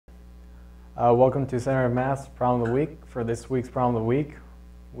Welcome to Center of Math's Problem of the Week. For this week's Problem of the Week,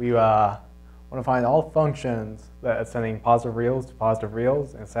 we want to find all functions that are sending positive reals to positive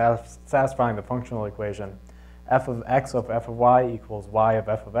reals and satisfying the functional equation f of x of f of y equals y of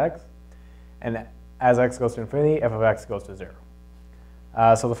f of x. And as x goes to infinity, f of x goes to 0.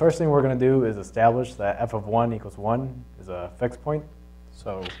 So the first thing we're going to do is establish that f of 1 equals 1 is a fixed point.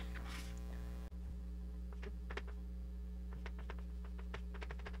 So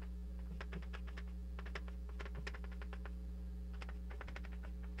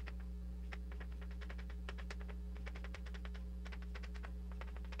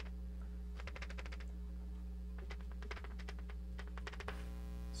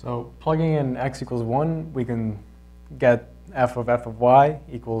plugging in x equals 1, we can get f of y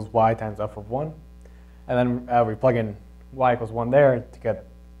equals y times f of 1. And then we plug in y equals 1 there to get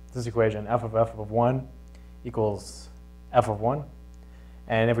this equation, f of 1 equals f of 1.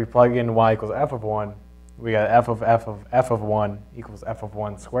 And if we plug in y equals f of 1, we get f of 1 equals f of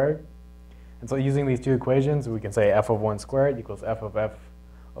 1 squared. And so using these two equations, we can say f of 1 squared equals f of f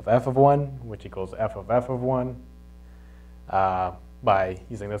of 1, which equals f of 1. By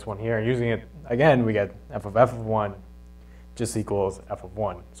using this one here and using it again, we get f of 1 just equals f of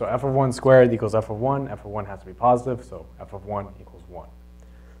 1. So f of 1 squared equals f of 1. F of 1 has to be positive, so f of 1 equals 1.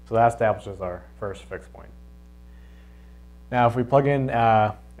 So that establishes our first fixed point. Now if we plug in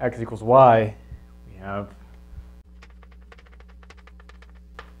x equals y, we have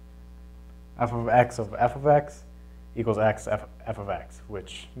f of x equals x f of x,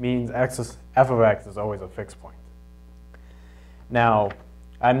 which means f of x is always a fixed point. Now,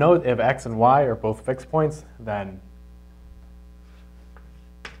 I note if x and y are both fixed points, then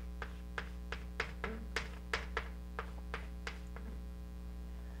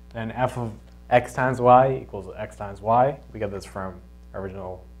f of x times y equals x times y. We get this from our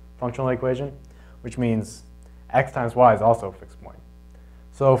original functional equation, which means x times y is also a fixed point.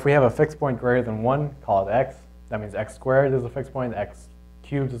 So if we have a fixed point greater than 1, call it x. That means x squared is a fixed point, x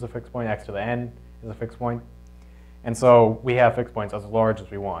cubed is a fixed point, x to the n is a fixed point. And so we have fixed points as large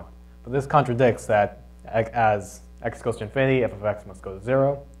as we want. But this contradicts that as x goes to infinity, f of x must go to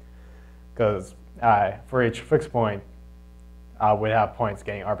 0. Because for each fixed point, we'd have points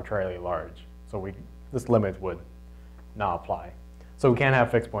getting arbitrarily large. So this limit would not apply. So we can't have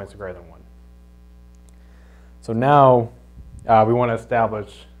fixed points greater than 1. So now we want to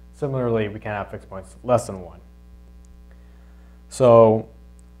establish, similarly, we can't have fixed points less than 1. So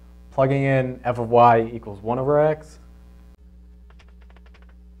plugging in f of y equals 1 over x.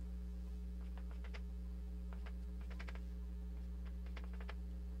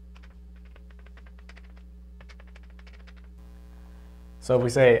 So if we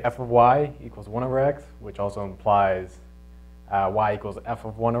say f of y equals 1 over x, which also implies y equals f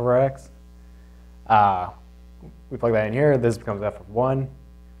of 1 over x, we plug that in here, this becomes f of 1,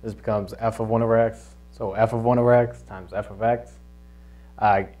 this becomes f of 1 over x, so f of 1 over x times f of x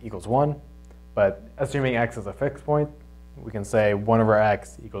equals 1. But assuming x is a fixed point, we can say 1 over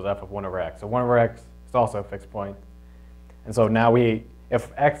x equals f of 1 over x. So 1 over x is also a fixed point. And so now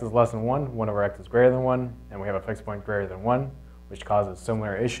if x is less than 1, 1 over x is greater than 1, and we have a fixed point greater than 1, which causes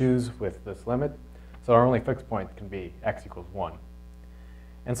similar issues with this limit. So our only fixed point can be x equals 1.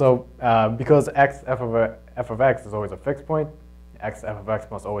 And so because f of x is always a fixed point, x f of x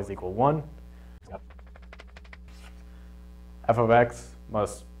must always equal 1. F of x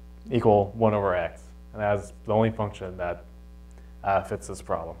must equal 1 over x. And that's the only function that fits this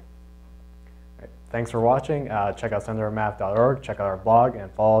problem. Right. Thanks for watching. Check out centerofmath.org, check out our blog, and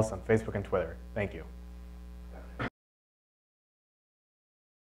follow us on Facebook and Twitter. Thank you.